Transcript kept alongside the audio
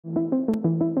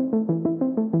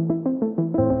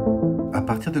À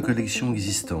partir de collections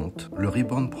existantes, le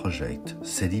Reborn Project,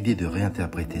 c'est l'idée de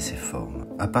réinterpréter ces formes.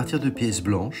 À partir de pièces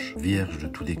blanches, vierges de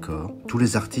tout décor, tous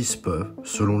les artistes peuvent,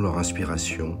 selon leur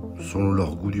inspiration, selon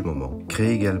leur goût du moment,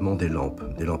 créer également des lampes,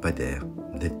 des lampadaires,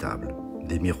 des tables,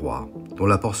 des miroirs, dont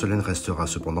la porcelaine restera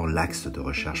cependant l'axe de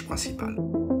recherche principal.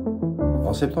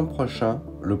 En septembre prochain,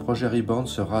 le projet Reborn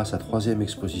sera à sa 3e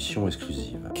exposition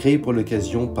exclusive. Créée pour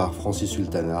l'occasion par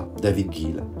Sultana, David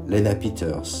Gill, Lena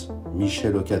Peters,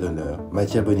 Michel Ocadonner,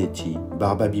 Mattia Bonetti,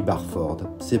 Barbabi Barford,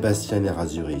 Sébastien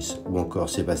Erazuris ou encore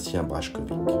Sébastien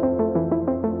Brashkovic.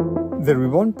 The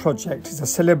Reborn project is a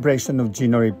celebration of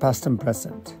Ginori past and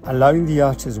present, allowing the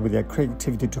artists with their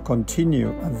creativity to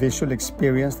continue a visual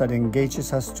experience that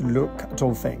engages us to look at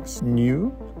all things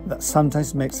new, that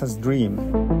sometimes makes us dream.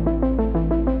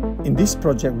 In this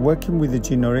project, working with the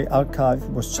Ginori archive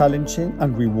was challenging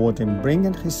and rewarding,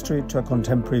 bringing history to a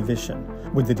contemporary vision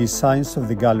with the designs of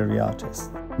the gallery artists.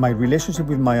 My relationship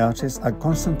with my artists are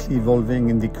constantly evolving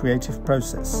in the creative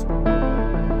process.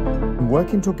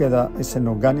 Working together is an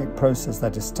organic process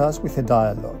that starts with a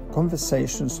dialogue,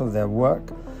 conversations of their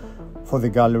work for the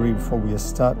gallery before we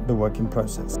start the working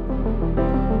process.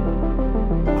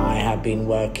 I have been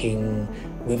working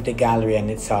with the gallery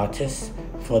and its artists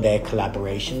for their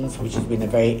collaborations, which has been a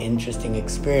very interesting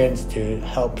experience to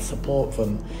help support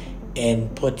them in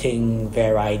putting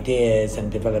their ideas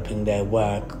and developing their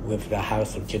work with the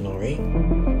House of Ginori.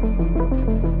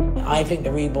 I think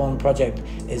the Reborn project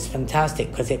is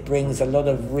fantastic because it brings a lot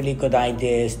of really good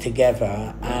ideas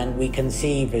together, and we can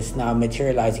see this now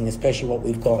materializing, especially what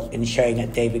we've got in showing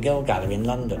at David Gill Gallery in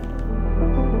London.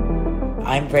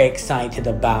 I'm very excited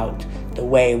about the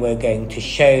way we're going to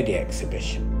show the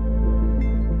exhibition.